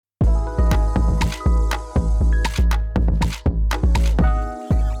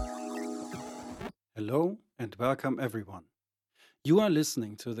Hello and welcome, everyone. You are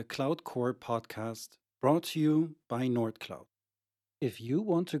listening to the Cloud Core podcast brought to you by NordCloud. If you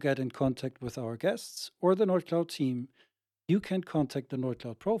want to get in contact with our guests or the NordCloud team, you can contact the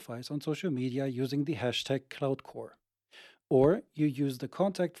NordCloud profiles on social media using the hashtag CloudCore, or you use the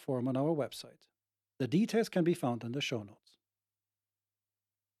contact form on our website. The details can be found in the show notes.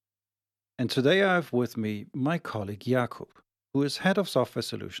 And today I have with me my colleague Jakub, who is head of software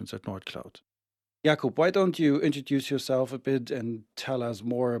solutions at NordCloud. Jakub, why don't you introduce yourself a bit and tell us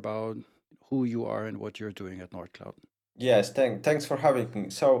more about who you are and what you're doing at NordCloud? Yes, thanks for having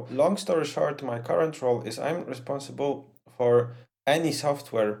me. So, long story short, my current role is I'm responsible for any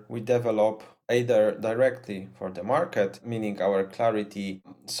software we develop either directly for the market, meaning our Clarity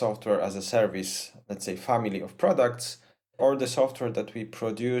software as a service, let's say family of products, or the software that we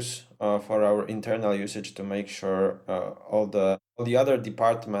produce for our internal usage to make sure all the other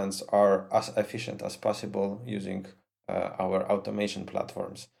departments are as efficient as possible using our automation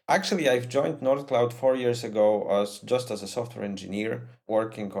platforms. Actually, I've joined NordCloud 4 years ago as a software engineer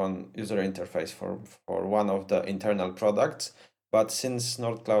working on user interface for one of the internal products. But since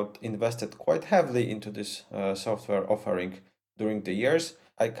NordCloud invested quite heavily into this software offering during the years,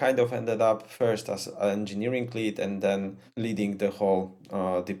 I kind of ended up first as an engineering lead and then leading the whole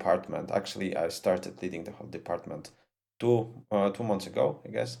department. Actually, I started leading the whole department 2 months ago, I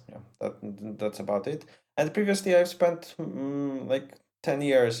guess. Yeah, that's about it. And previously, I've spent like 10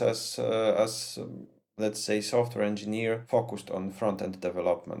 years as let's say software engineer focused on front end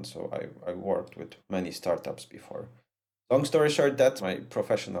development. So I worked with many startups before. Long story short, that's my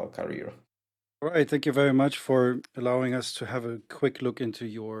professional career. All right, thank you very much for allowing us to have a quick look into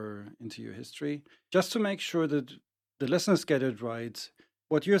your history. Just to make sure that the listeners get it right,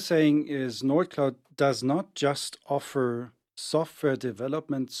 what you're saying is NordCloud does not just offer software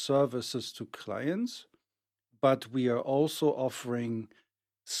development services to clients, but we are also offering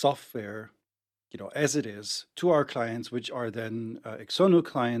software, as it is, to our clients, which are then external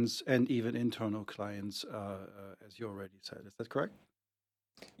clients and even internal clients, as you already said. Is that correct?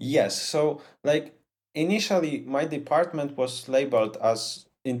 Yes. So like initially my department was labeled as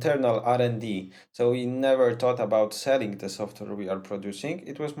internal R&D. So we never thought about selling the software we are producing.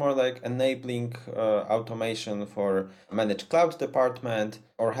 It was more like enabling automation for managed cloud department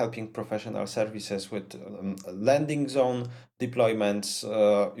or helping professional services with landing zone deployments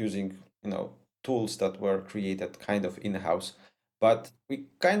using tools that were created kind of in-house. But we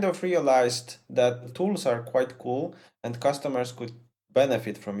kind of realized that tools are quite cool and customers could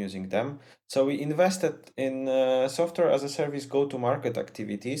benefit from using them. So we invested in software as a service go-to-market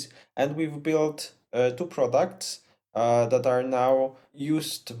activities, and we've built two products that are now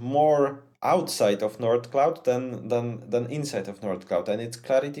used more outside of NordCloud than inside of NordCloud. And it's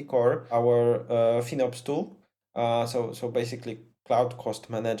Clarity Core, our FinOps tool. So basically cloud cost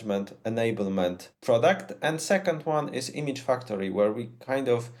management enablement product. And second one is Image Factory, where we kind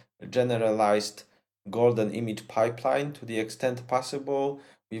of generalized golden image pipeline to the extent possible.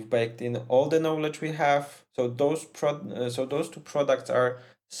 We've baked in all the knowledge we have. So those two products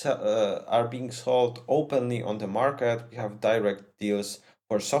are being sold openly on the market. We have direct deals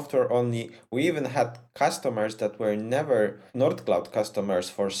for software only. We even had customers that were never NordCloud customers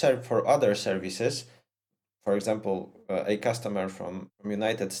for other services. For example, a customer from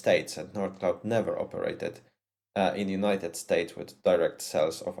United States, and NordCloud never operated in United States with direct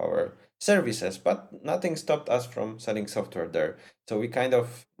sales of our services, but nothing stopped us from selling software there. So we kind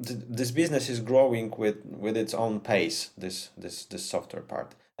of this business is growing with its own pace. This software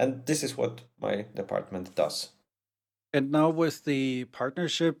part, and this is what my department does. And now with the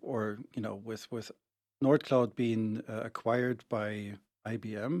partnership, or with NordCloud being acquired by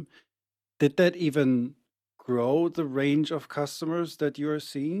IBM, did that even grow the range of customers that you are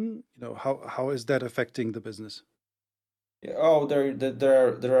seeing? How is that affecting the business? Yeah. Oh, there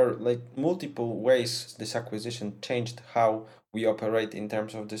are like multiple ways this acquisition changed how we operate in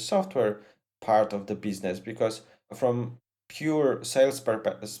terms of the software part of the business. Because from pure sales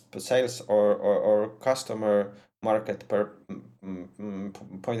or customer market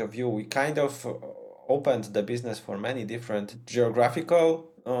point of view, we kind of opened the business for many different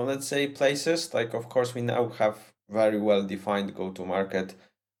geographical, let's say, places. Like, of course, we now have very well defined go to market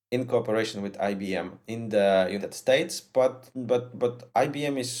in cooperation with IBM in the United States. But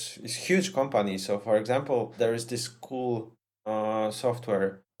IBM is huge company. So for example, there is this cool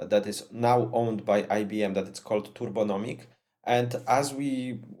software that is now owned by IBM that it's called Turbonomic. And as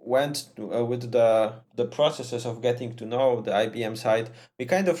we went with the processes of getting to know the IBM side, we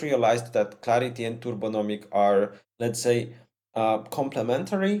kind of realized that Clarity and Turbonomic are, let's say,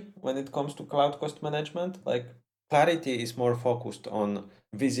 complementary when it comes to cloud cost management. Like Clarity is more focused on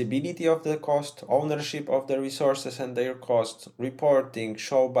visibility of the cost, ownership of the resources and their costs, reporting,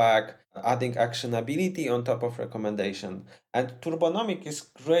 showback, adding actionability on top of recommendation. And Turbonomic is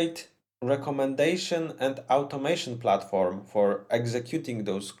great recommendation and automation platform for executing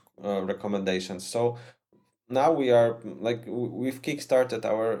those recommendations. So now we are like we've kickstarted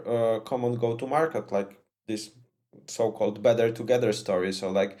our common go-to-market, like this so-called better together story. So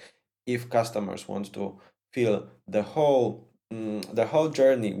like if customers want to feel the whole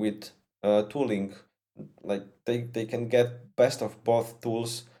journey with tooling, like they can get best of both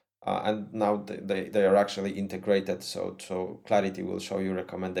tools, and now they are actually integrated. So Clarity will show you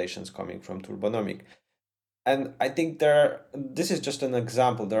recommendations coming from Turbonomic. And I think this is just an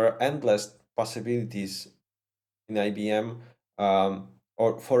example. There are endless possibilities in IBM,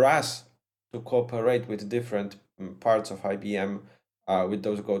 or for us to cooperate with different parts of IBM with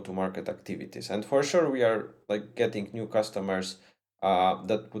those go-to-market activities. And for sure, we are like getting new customers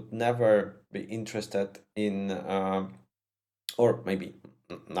that would never be interested in, or maybe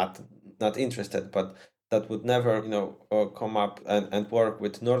not interested, but that would never, come up and work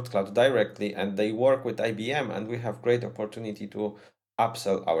with Nordcloud directly, and they work with IBM, and we have great opportunity to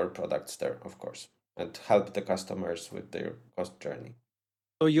upsell our products there, of course, and help the customers with their cost journey.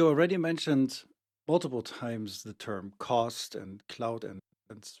 So you already mentioned multiple times the term cost and cloud and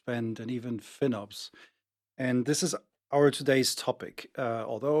spend and even FinOps. And this is our today's topic.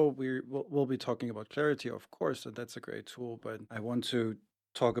 Although we'll be talking about Clarity, of course, and that's a great tool, but I want to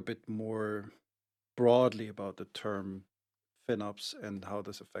talk a bit more broadly about the term FinOps and how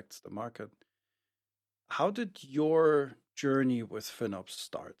this affects the market. How did your journey with FinOps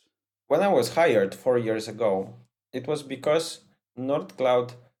start? When I was hired 4 years ago, it was because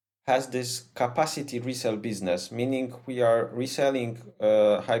Nordcloud has this capacity resale business, meaning we are reselling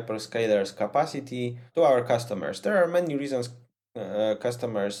hyperscalers capacity to our customers. There are many reasons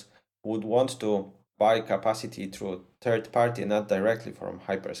customers would want to buy capacity through third party, not directly from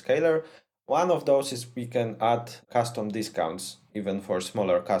hyperscaler. One of those is we can add custom discounts even for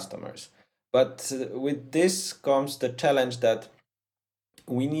smaller customers. But with this comes the challenge that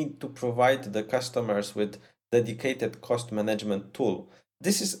we need to provide the customers with dedicated cost management tool.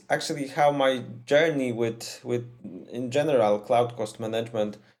 This is actually how my journey with in general cloud cost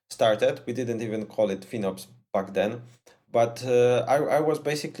management started. We didn't even call it FinOps back then, but I was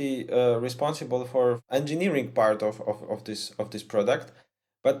basically responsible for engineering part of this product.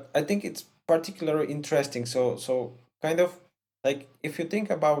 But I think it's particularly interesting. So kind of like if you think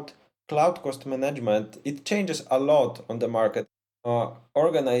about cloud cost management, it changes a lot on the market.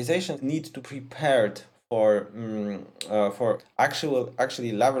 Organizations need to prepared for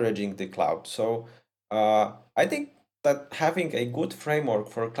actually leveraging the cloud. So I think that having a good framework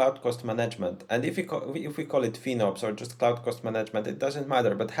for cloud cost management, and if we call it FinOps or just cloud cost management, it doesn't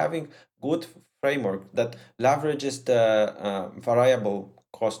matter. But having good framework that leverages the variable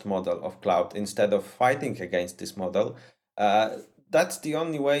cost model of cloud instead of fighting against this model, that's the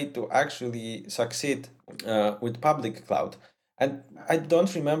only way to actually succeed with public cloud. And I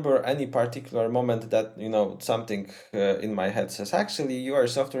don't remember any particular moment that something in my head says, actually, you are a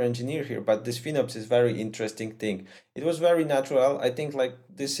software engineer here, but this FinOps is very interesting thing. It was very natural. I think like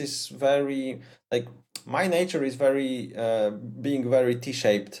this is very like my nature is very being very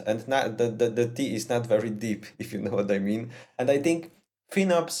T-shaped, and not the T is not very deep, if you know what I mean. And I think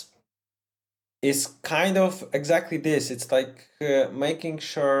FinOps is kind of exactly this. It's like making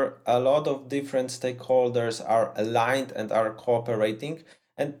sure a lot of different stakeholders are aligned and are cooperating.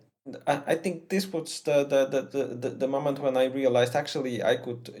 And I think this was the moment when I realized actually I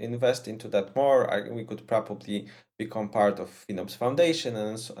could invest into that more. We could probably become part of FinOps Foundation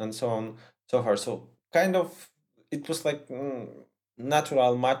and so on, so far. So kind of it was like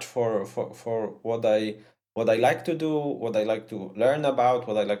natural match for what I like to do, what I like to learn about,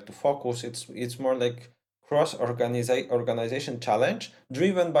 what I like to focus. It's more like organization challenge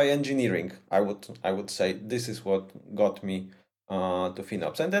driven by engineering. I would say this is what got me to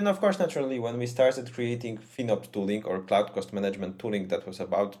FinOps. And then of course naturally when we started creating FinOps tooling or cloud cost management tooling that was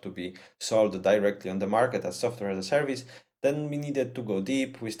about to be sold directly on the market as software as a service, then we needed to go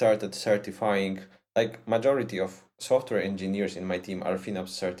deep. We started certifying, like majority of software engineers in my team are FinOps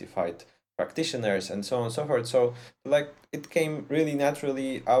certified practitioners and so on and so forth. So like it came really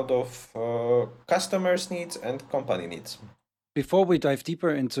naturally out of customers needs and company needs. Before we dive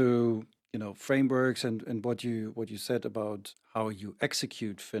deeper into frameworks and what you said about how you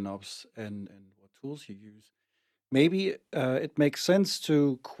execute FinOps and what tools you use, maybe it makes sense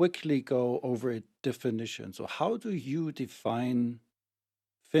to quickly go over a definition. So, how do you define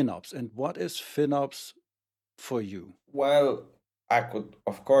FinOps, and what is FinOps for you? Well, I could,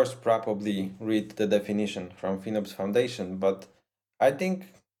 of course, probably read the definition from FinOps Foundation, but I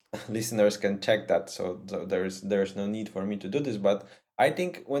think listeners can check that. So there's no need for me to do this. But I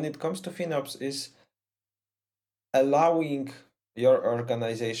think when it comes to FinOps, is allowing your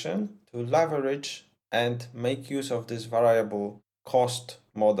organization to leverage and make use of this variable cost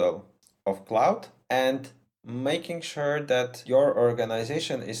model of cloud, and making sure that your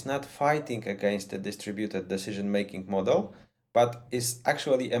organization is not fighting against the distributed decision making model, but is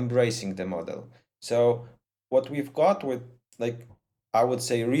actually embracing the model. So what we've got with, like, I would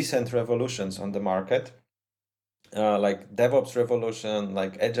say, recent revolutions on the market, like DevOps revolution,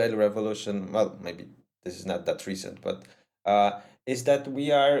 like Agile revolution. Well, maybe this is not that recent, but is that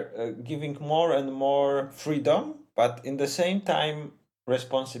we are giving more and more freedom, but in the same time,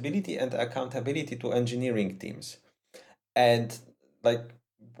 responsibility and accountability to engineering teams. And like,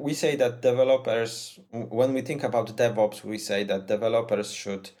 we say that developers, when we think about DevOps, we say that developers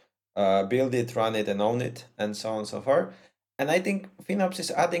should build it, run it, and own it, and so on and so forth. And I think FinOps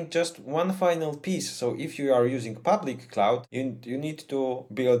is adding just one final piece. So if you are using public cloud, you need to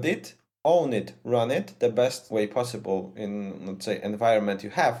build it, own it, run it the best way possible in, let's say, environment you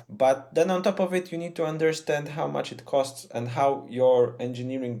have. But then on top of it, you need to understand how much it costs and how your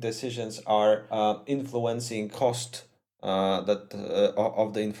engineering decisions are influencing cost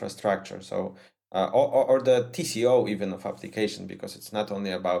of the infrastructure. So or the TCO even of application, because it's not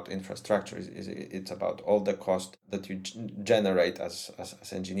only about infrastructure, it's about all the cost that you generate as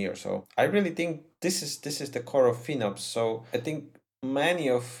engineer. So I really think this is the core of FinOps. So I think many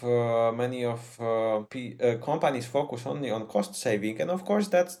of companies focus only on cost saving, and of course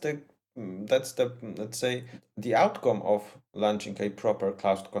that's the let's say the outcome of launching a proper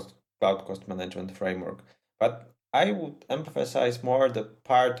cloud cost management framework. But I would emphasize more the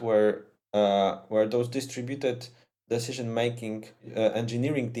part where those distributed decision making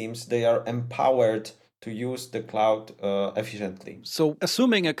engineering teams, they are empowered to use the cloud efficiently. So,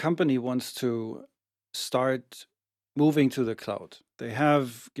 assuming a company wants to start moving to the cloud, they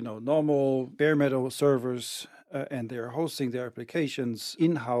have normal bare metal servers, and they're hosting their applications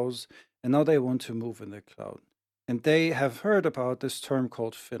in house, and now they want to move in the cloud, and they have heard about this term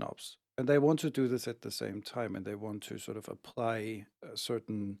called FinOps. And they want to do this at the same time, and they want to sort of apply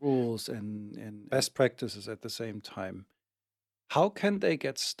certain rules and best practices at the same time. How can they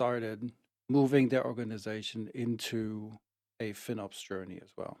get started moving their organization into a FinOps journey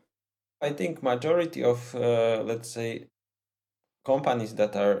as well? I think majority of let's say companies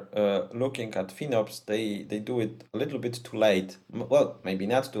that are looking at FinOps, they do it a little bit too late. Well, maybe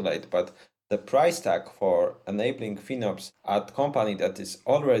not too late, but the price tag for enabling FinOps at company that is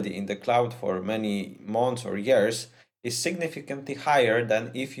already in the cloud for many months or years is significantly higher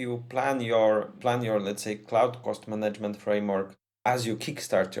than if you plan your let's say cloud cost management framework as you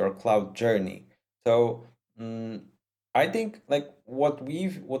kickstart your cloud journey. So I think, like, what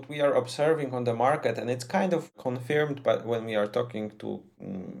we are observing on the market, and it's kind of confirmed, but when we are talking to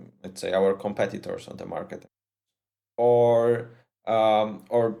let's say our competitors on the market, or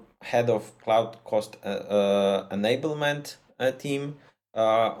head of cloud cost enablement team,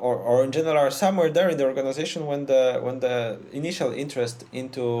 or in general somewhere there in the organization, when the initial interest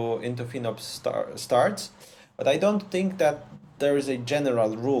into FinOps starts. But I don't think that there is a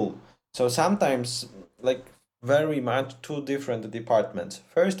general rule. So sometimes, like, very much two different departments.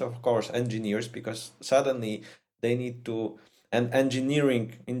 First, of course, engineers, because suddenly they need to, and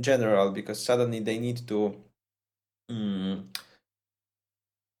engineering in general, because suddenly they need to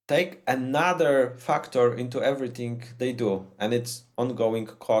take another factor into everything they do, and it's ongoing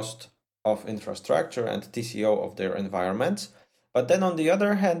cost of infrastructure and TCO of their environments. But then on the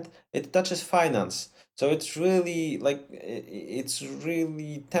other hand, it touches finance. So it's really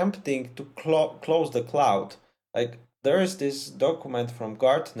tempting to close the cloud. Like, there is this document from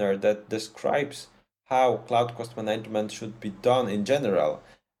Gartner that describes how cloud cost management should be done in general,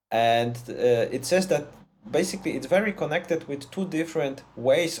 and it says that basically it's very connected with two different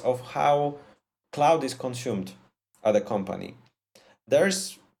ways of how cloud is consumed at a company.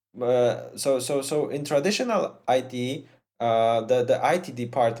 There's so in traditional IT, the IT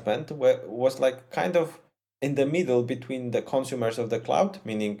department was like kind of in the middle between the consumers of the cloud,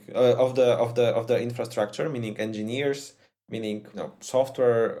 meaning of the infrastructure, meaning engineers, meaning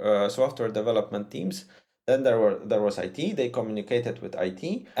software development teams. Then there was IT. They communicated with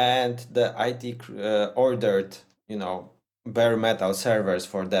IT, and the IT ordered bare metal servers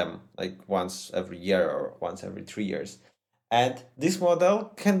for them, like once every year or once every 3 years. And this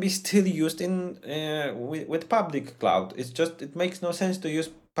model can be still used in with public cloud. It's just it makes no sense to use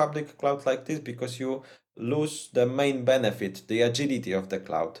public cloud like this because you lose the main benefit, the agility of the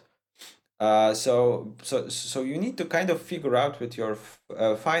cloud. So you need to kind of figure out with your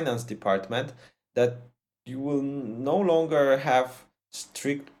finance department that you will no longer have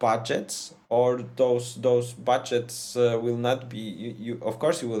strict budgets, or those budgets will not be you of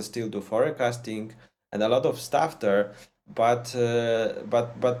course you will still do forecasting and a lot of stuff there, but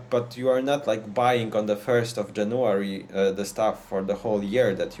you are not like buying on the 1st of January the stuff for the whole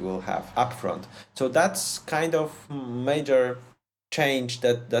year that you will have upfront. So that's kind of major change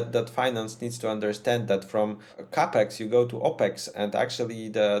that finance needs to understand, that from capex you go to opex, and actually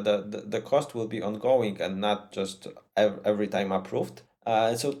the cost will be ongoing and not just every time approved.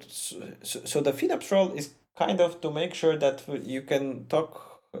 So the FinOps role is kind of to make sure that you can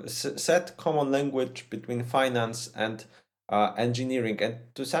set common language between finance and engineering, and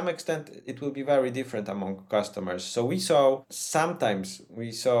to some extent it will be very different among customers. So sometimes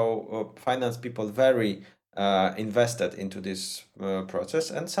we saw finance people very invested into this process,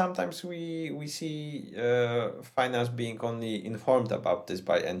 and sometimes we see finance being only informed about this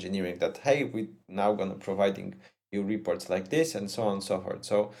by engineering, that hey, we now gonna providing you reports like this and so on and so forth.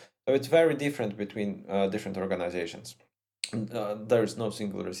 So it's very different between different organizations. There's no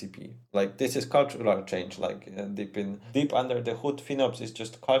single recipe. Like this is cultural change. Like deep under the hood, FinOps is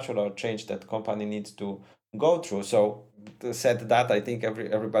just cultural change that company needs to go through. So said that, I think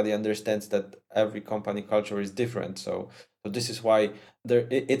everybody understands that every company culture is different. So this is why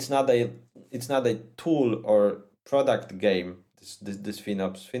it's not a tool or product game. This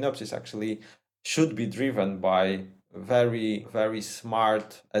FinOps is actually should be driven by very very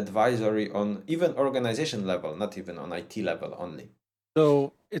smart advisory on even organization level, not even on IT level only.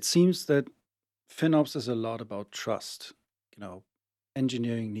 So it seems that FinOps is a lot about trust.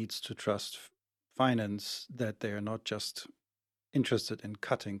 Engineering needs to trust finance that they are not just interested in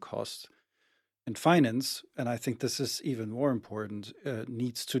cutting costs. And finance, and I think this is even more important,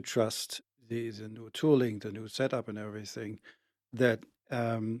 needs to trust the new tooling, the new setup, and everything, that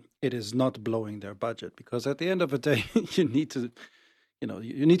it is not blowing their budget. Because at the end of the day, you need to,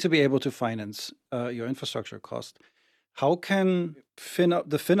 you need to be able to finance your infrastructure cost. How can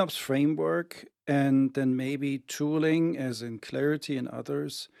the FinOps framework and then maybe tooling, as in Clarity and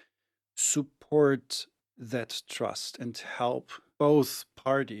others, support that trust and help both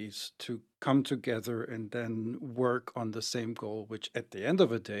parties to come together and then work on the same goal, which at the end of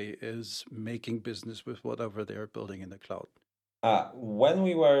the day is making business with whatever they are building in the cloud? When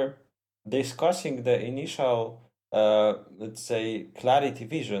we were discussing the initial, let's say, Clarity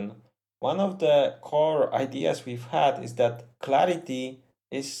vision, one of the core ideas we've had is that Clarity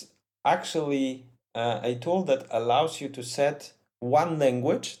is actually a tool that allows you to set one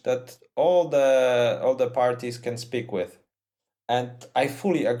language that all the parties can speak with. And I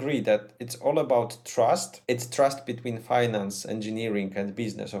fully agree that it's all about trust. It's trust between finance, engineering, and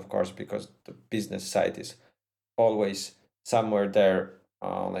business, of course, because the business side is always somewhere there,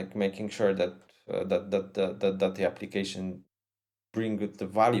 like making sure that that the application bring the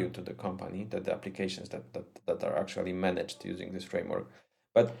value to the company, that the applications that are actually managed using this framework.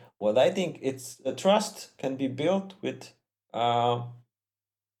 But what I think it's a trust can be built with.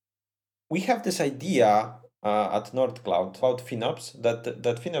 We have this idea at NordCloud about FinOps, that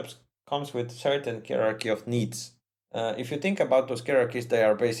FinOps comes with certain hierarchy of needs. If you think about those hierarchies, they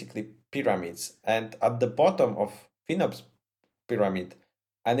are basically pyramids, and at the bottom of FinOps pyramid,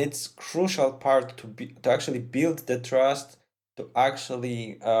 and it's crucial part to actually build the trust, to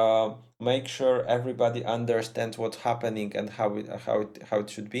actually make sure everybody understands what's happening and how it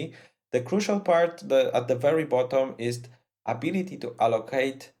should be. The crucial part, at the very bottom, is ability to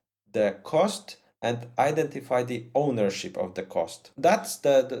allocate the cost and identify the ownership of the cost. That's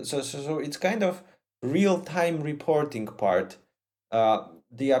so it's kind of real-time reporting part.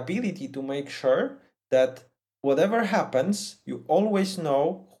 The ability to make sure that whatever happens, you always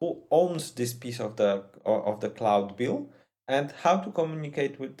know who owns this piece of the cloud bill and how to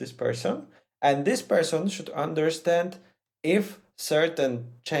communicate with this person. And this person should understand if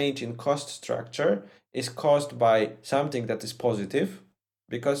certain change in cost structure is caused by something that is positive,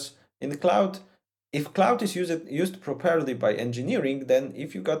 because in the cloud, if cloud is used properly by engineering, then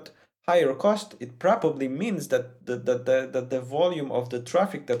if you got higher cost, it probably means that the volume of the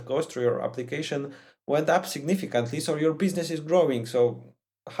traffic that goes through your application went up significantly, so your business is growing. So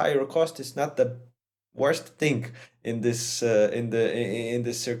higher cost is not the worst thing in this in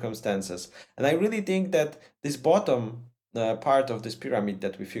these circumstances. And I really think that this bottom part of this pyramid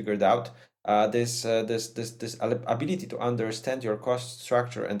that we figured out. This ability to understand your cost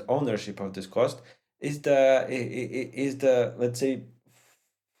structure and ownership of this cost is the, let's say,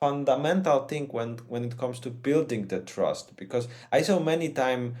 fundamental thing when it comes to building the trust, because I saw many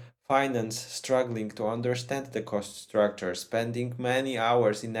time finance struggling to understand the cost structure, spending many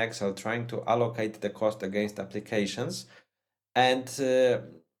hours in Excel trying to allocate the cost against applications. And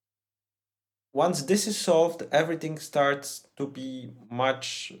once this is solved, everything starts to be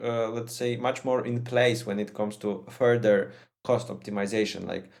much, let's say, much more in place when it comes to further cost optimization,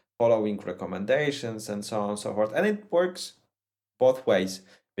 like following recommendations and so on and so forth. And it works both ways,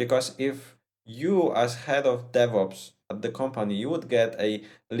 because if you, as head of DevOps at the company, you would get a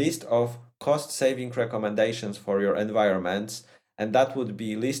list of cost saving recommendations for your environments, and that would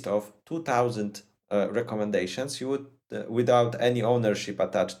be list of 2000 recommendations. You would, without any ownership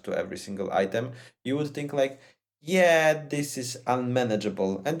attached to every single item, you would think like, yeah, this is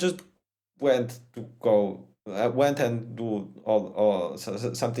unmanageable, and just went and do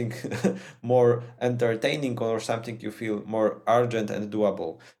something more entertaining, or something you feel more urgent and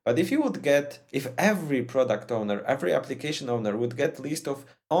doable. But if every product owner, every application owner would get list of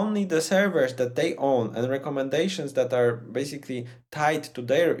only the servers that they own and recommendations that are basically tied to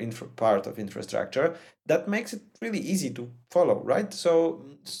their part of infrastructure, that makes it really easy to follow, right? So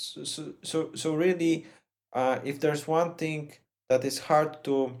really, if there's one thing that is hard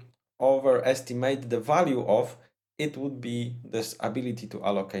to overestimate the value of, it would be this ability to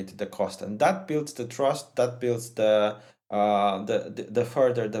allocate the cost, and that builds the trust, that builds the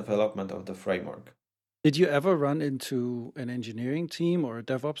further development of the framework. Did you ever run into an engineering team or a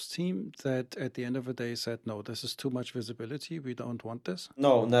DevOps team that at the end of the day said, no, this is too much visibility, we don't want this?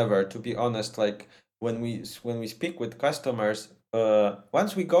 No, never. To be honest, like when we speak with customers,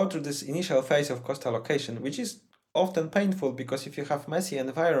 once we go through this initial phase of cost allocation, which is often painful, because if you have messy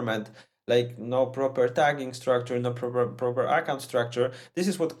environment, like no proper tagging structure, no proper account structure, this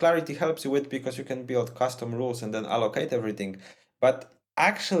is what Clarity helps you with, because you can build custom rules and then allocate everything. But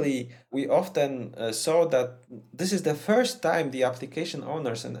actually, we often saw that this is the first time the application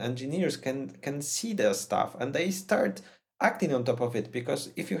owners and engineers can see their stuff, and they start acting on top of it.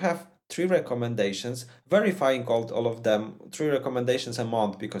 Because if you have 3 recommendations, verifying all of them, 3 recommendations a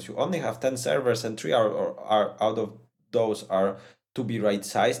month, because you only have 10 servers and 3 are out of those are to be right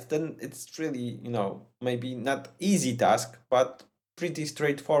sized, then it's really, maybe not easy task, but pretty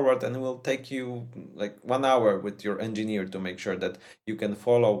straightforward, and will take you like 1 hour with your engineer to make sure that you can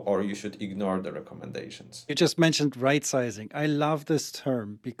follow, or you should ignore the recommendations. You just mentioned right sizing. I love this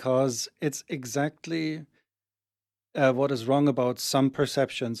term because it's exactly what is wrong about some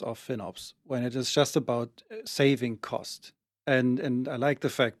perceptions of FinOps when it is just about saving cost. And I like the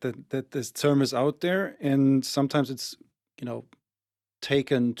fact that this term is out there, and sometimes it's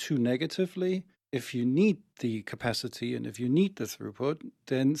taken too negatively. If you need the capacity and if you need the throughput,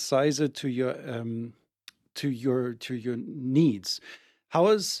 then size it to your needs. How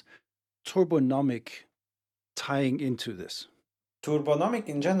is Turbonomic tying into this? Turbonomic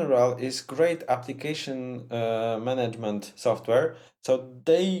in general is great application management software. So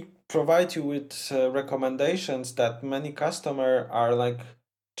they provide you with recommendations that many customer are like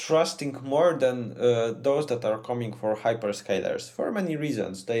trusting more than those that are coming for hyperscalers for many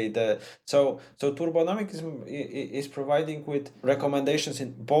reasons. So Turbonomic is providing with recommendations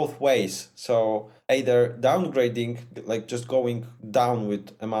in both ways. So either downgrading, like just going down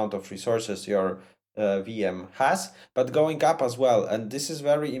with amount of resources your VM has, but going up as well. And this is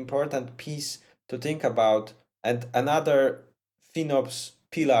very important piece to think about. And another FinOps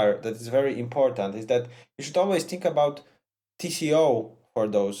pillar that is very important is that you should always think about TCO for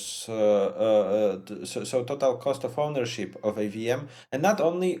those, so total cost of ownership of a VM, and not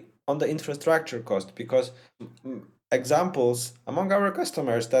only on the infrastructure cost, because examples among our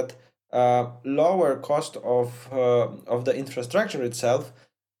customers that lower cost of the infrastructure itself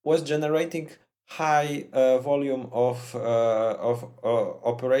was generating high volume of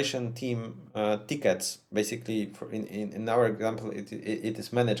operation team tickets. Basically, in our example, it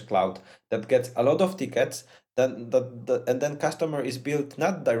is managed cloud that gets a lot of tickets. And then customer is built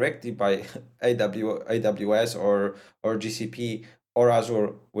not directly by AWS or GCP or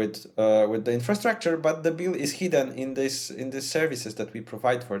Azure with the infrastructure, but the bill is hidden in these services that we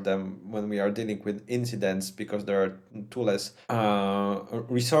provide for them when we are dealing with incidents, because there are too less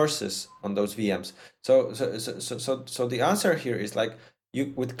resources on those VMs. So the answer here is like,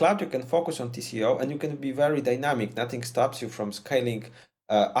 with cloud you can focus on TCO, and you can be very dynamic. Nothing stops you from scaling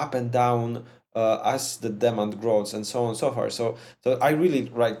up and down as the demand grows and so on and so forth. So I really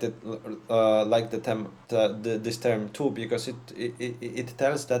like this term too, because it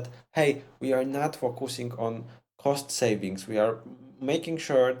tells that, hey, we are not focusing on cost savings. We are making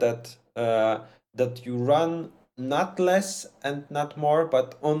sure that that you run not less and not more,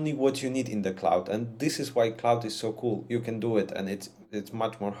 but only what you need in the cloud. And this is why cloud is so cool. You can do it, and it's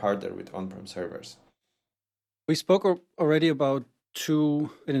much more harder with on-prem servers. We spoke already about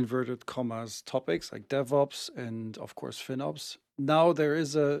two, in inverted commas, topics like DevOps and, of course, FinOps. Now there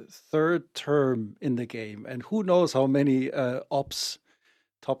is a third term in the game, and who knows how many ops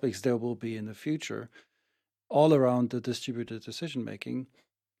topics there will be in the future, all around the distributed decision making.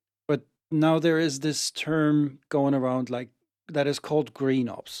 But now there is this term going around like that is called green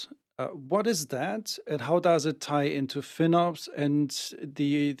ops. What is that, and how does it tie into FinOps and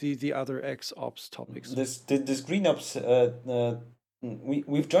the other XOps topics? This green ops,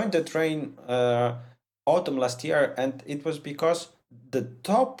 we've joined the train autumn last year, and it was because the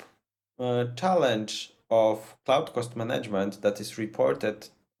top challenge of cloud cost management that is reported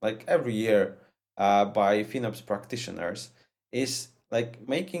like every year by FinOps practitioners is like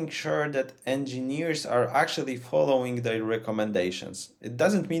making sure that engineers are actually following their recommendations. It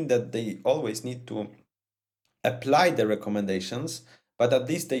doesn't mean that they always need to apply the recommendations, but at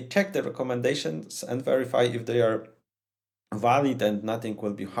least they check the recommendations and verify if they are valid and nothing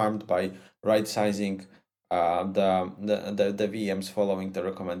will be harmed by right sizing the VMs following the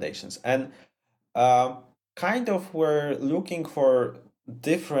recommendations. And uh, kind of we're looking for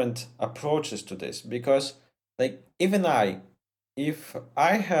different approaches to this, because like even if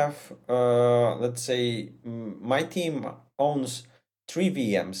I have let's say my team owns 3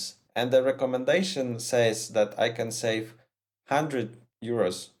 VMs, and the recommendation says that I can save €100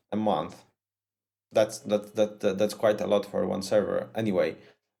 a month. That's quite a lot for one server anyway,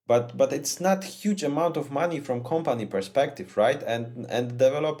 but it's not huge amount of money from company perspective, right? And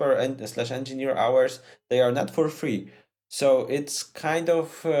developer and slash engineer hours, they are not for free. So it's kind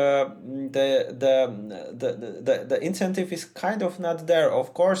of the incentive is kind of not there.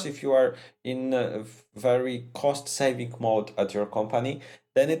 Of course, if you are in a very cost saving mode at your company,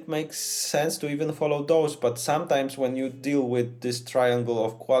 then it makes sense to even follow those. But sometimes when you deal with this triangle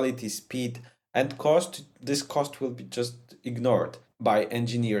of quality, speed, and cost, this cost will be just ignored by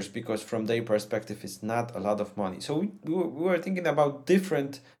engineers, because from their perspective it's not a lot of money. So we were thinking about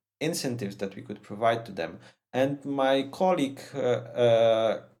different incentives that we could provide to them. And my colleague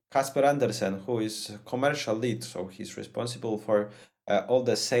Kasper Andersen, who is commercial lead, so he's responsible for all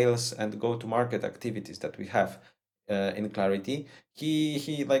the sales and go-to-market activities that we have in Clarity.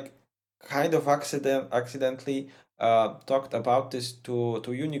 He like kind of accidentally talked about this to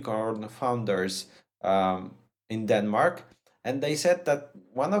unicorn founders in Denmark, and they said that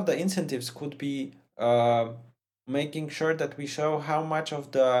one of the incentives could be making sure that we show how much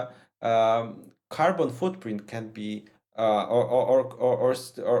of the carbon footprint can be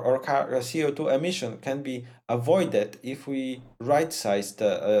CO2 emission can be avoided if we right size the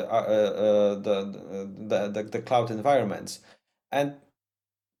cloud environments. And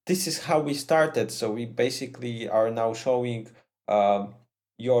this is how we started. So we basically are now showing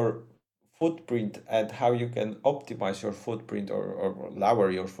your footprint and how you can optimize your footprint, or lower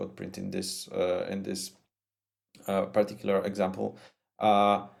your footprint in this particular example,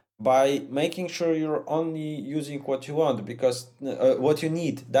 by making sure you're only using what you want, because what you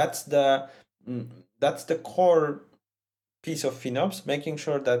need. That's the core piece of FinOps, making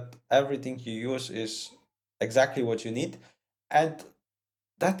sure that everything you use is exactly what you need. And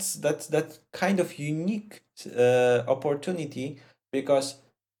that's kind of unique opportunity, because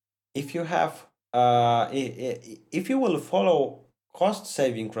if you have if you will follow cost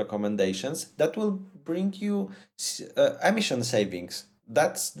saving recommendations, that will bring you emission savings.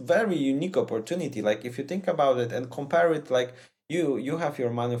 That's very unique opportunity. Like if you think about it and compare it, like you have your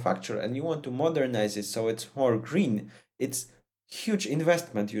manufacturer and you want to modernize it so it's more green. It's huge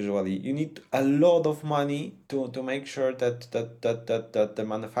investment. Usually you need a lot of money to make sure that the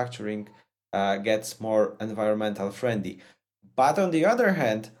manufacturing gets more environmental friendly. But on the other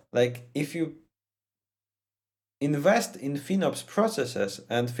hand, like if you invest in FinOps processes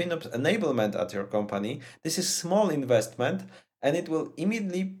and FinOps enablement at your company, this is small investment, and it will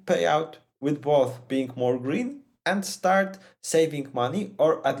immediately pay out with both being more green and start saving money,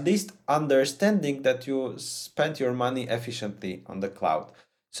 or at least understanding that you spent your money efficiently on the cloud.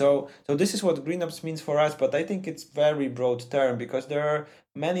 So this is what GreenOps means for us, but I think it's very broad term, because there are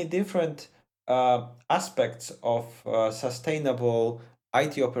many different aspects of sustainable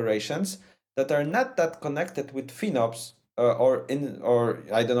IT operations that are not that connected with FinOps, or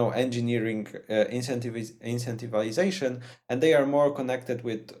I don't know, engineering incentivization, and they are more connected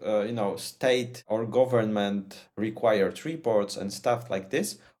with state or government required reports and stuff like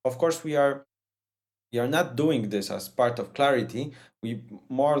this. Of course, we are not doing this as part of Clarity. We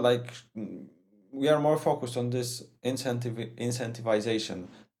more like we are more focused on this incentivization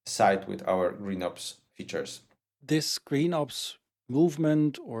side with our GreenOps features. This GreenOps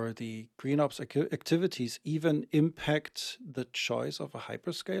movement or the GreenOps activities even impact the choice of a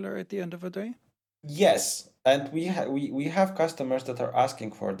hyperscaler at the end of the day? Yes, and we have customers that are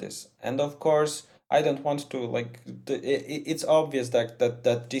asking for this, and of course, I don't want to it's obvious that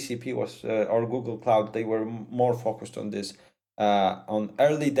GCP was or Google Cloud, they were more focused on this on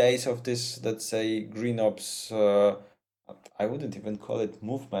early days of this, let's say, GreenOps. I wouldn't even call it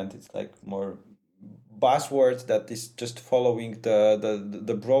movement. It's like more buzzword that is just following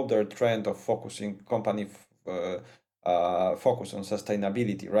the broader trend of focusing company focus on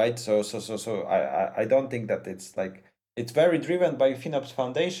sustainability, right? So I don't think that it's like it's very driven by FinOps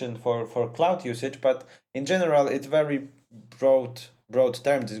Foundation for cloud usage, but in general, it's very broad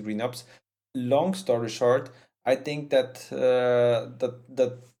term, this GreenOps. Long story short, I think that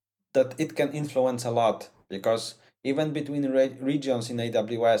it can influence a lot, because even between regions in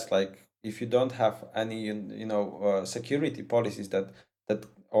AWS, like if you don't have any security policies that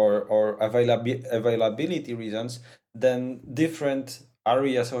or availability reasons, then different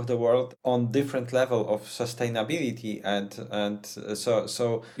areas of the world on different level of sustainability, and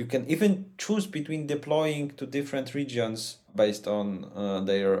so you can even choose between deploying to different regions based on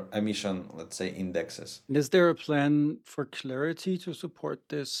their emission, let's say, indexes. And is there a plan for Clarity to support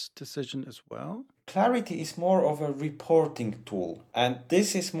this decision as well? Clarity is more of a reporting tool, and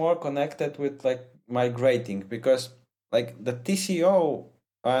this is more connected with like migrating, because like the TCO,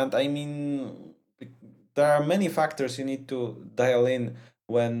 and I mean there are many factors you need to dial in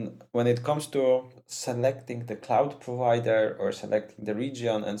when it comes to selecting the cloud provider or selecting the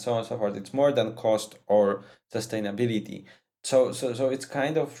region and so on and so forth. It's more than cost or sustainability. So it's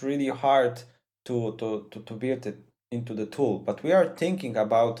kind of really hard to build it into the tool. But we are thinking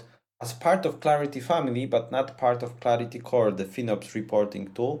about as part of Clarity family, but not part of Clarity Core, the FinOps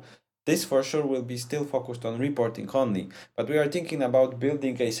reporting tool. This for sure will be still focused on reporting only, but we are thinking about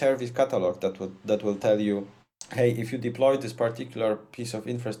building a service catalog that will tell you, hey, if you deploy this particular piece of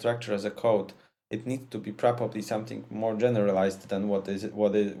infrastructure as a code, it needs to be probably something more generalized than what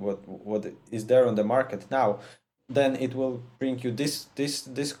is there on the market now. Then it will bring you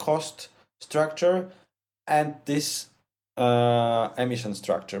this cost structure and this emission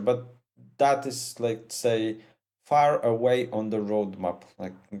structure, but that is, like, say, far away on the roadmap,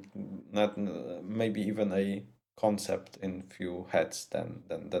 like not maybe even a concept in few heads than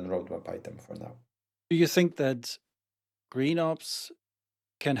roadmap item for now. Do you think that GreenOps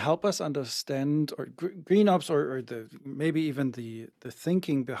can help us understand, or GreenOps, or the maybe even the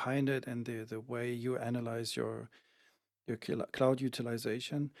thinking behind it and the way you analyze your cloud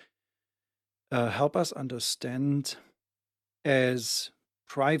utilization, help us understand as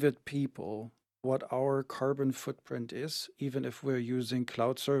private people what our carbon footprint is, even if we're using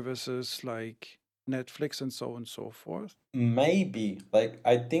cloud services like Netflix and so on and so forth? Maybe, like,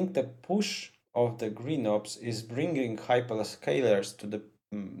 I think the push of the GreenOps is bringing hyperscalers to the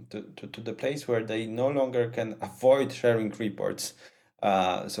to the place where they no longer can avoid sharing reports.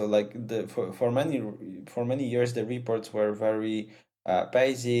 So like for many years the reports were very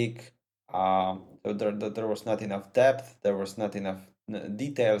basic. So there was not enough depth, there was not enough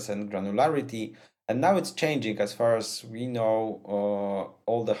details and granularity, and now it's changing. As far as we know,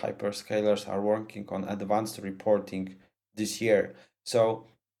 all the hyperscalers are working on advanced reporting this year. So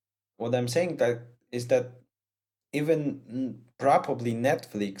what I'm saying that is that even probably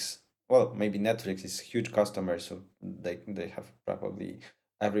Netflix, well, maybe Netflix is huge customer, so they have probably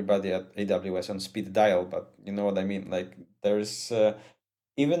everybody at AWS on speed dial, but you know what I mean. Like there's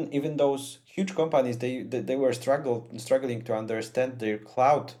even those huge companies, they were struggling to understand their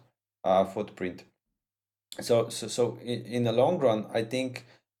cloud footprint. So in the long run, I think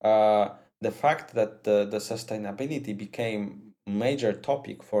the fact that the sustainability became major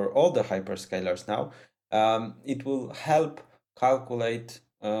topic for all the hyperscalers now, it will help calculate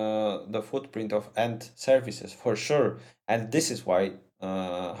the footprint of end services for sure. And this is why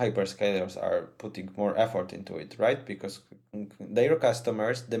hyperscalers are putting more effort into it, right? Because their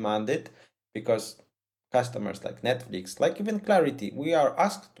customers demand it, because customers like Netflix, like even Clarity, we are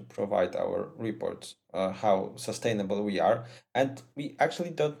asked to provide our reports, how sustainable we are, and we actually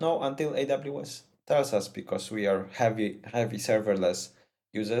don't know until AWS tells us, because we are heavy serverless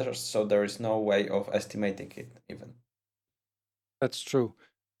users, so there is no way of estimating it even. That's true.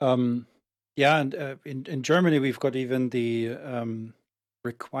 Um, yeah, and in Germany, we've got even the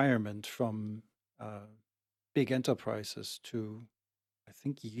requirement from big enterprises to, I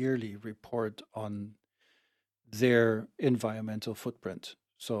think, yearly report on their environmental footprint.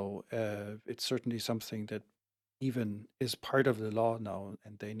 So it's certainly something that even is part of the law now,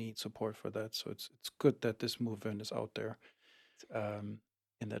 and they need support for that. So it's good that this movement is out there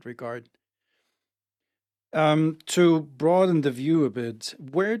in that regard. To broaden the view a bit,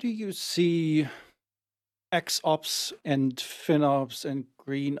 where do you see XOps and FinOps and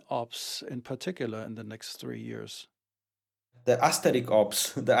GreenOps in particular in the next 3 years? The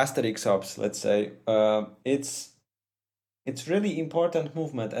Asterix ops, let's say, it's really important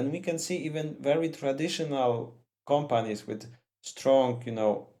movement, and we can see even very traditional companies with strong,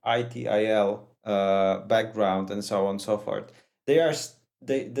 ITIL background and so on and so forth. They are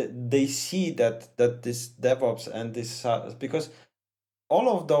they see that this DevOps and this because all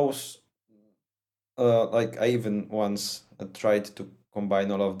of those like I even once tried to combine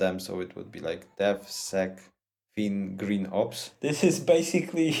all of them, so it would be like dev, sec, fin, green ops. This is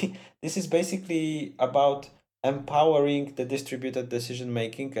basically about empowering the distributed decision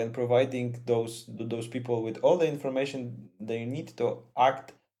making and providing those people with all the information they need to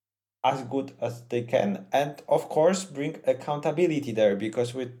act as good as they can, and of course bring accountability there,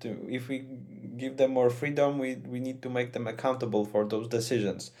 because with if we give them more freedom, we need to make them accountable for those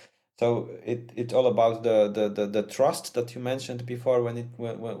decisions. So it's all about the trust that you mentioned before when it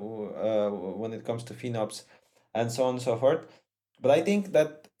comes to FinOps and so on and so forth. But I think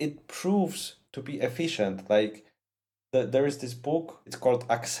that it proves to be efficient. Like there is this book, it's called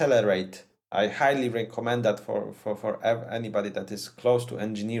Accelerate. I highly recommend that for anybody that is close to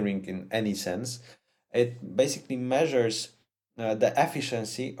engineering in any sense. It basically measures the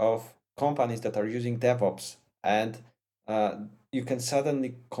efficiency of companies that are using DevOps, and uh, you can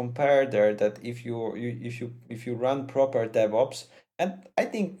suddenly compare there that if you run proper DevOps, and I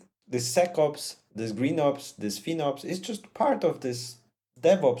think this SecOps, this GreenOps, this FinOps is just part of this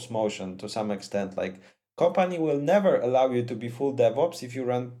DevOps motion to some extent. Like company will never allow you to be full DevOps if you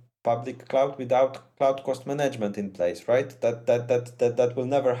run public cloud without cloud cost management in place, right? That will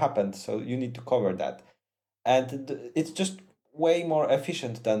never happen. So you need to cover that, and it's just way more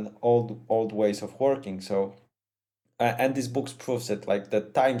efficient than old ways of working. So and this book proves it, like the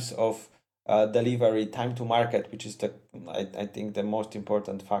times of delivery, time to market, which is I think the most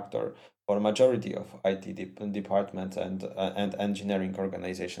important factor for a majority of IT departments and engineering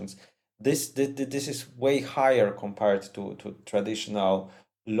organizations. This is way higher compared to traditional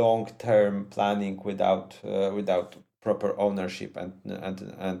long-term planning without proper ownership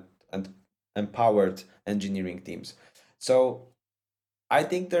and empowered engineering teams. So I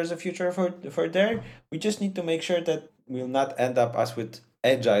think there's a future for there. We just need to make sure that we'll not end up as with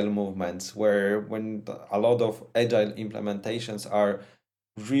agile movements, where when a lot of agile implementations are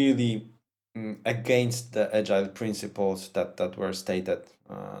really against the agile principles that were stated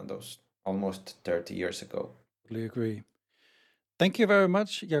those almost 30 years ago. Totally agree. Thank you very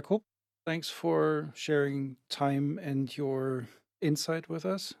much, Jakub. Thanks for sharing time and your insight with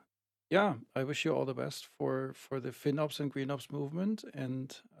us. Yeah, I wish you all the best for the FinOps and GreenOps movement,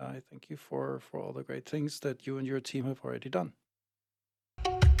 and I thank you for all the great things that you and your team have already done.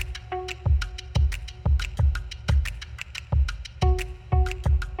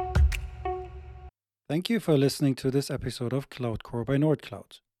 Thank you for listening to this episode of Cloud Core by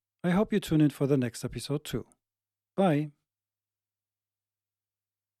Nordcloud. I hope you tune in for the next episode too. Bye.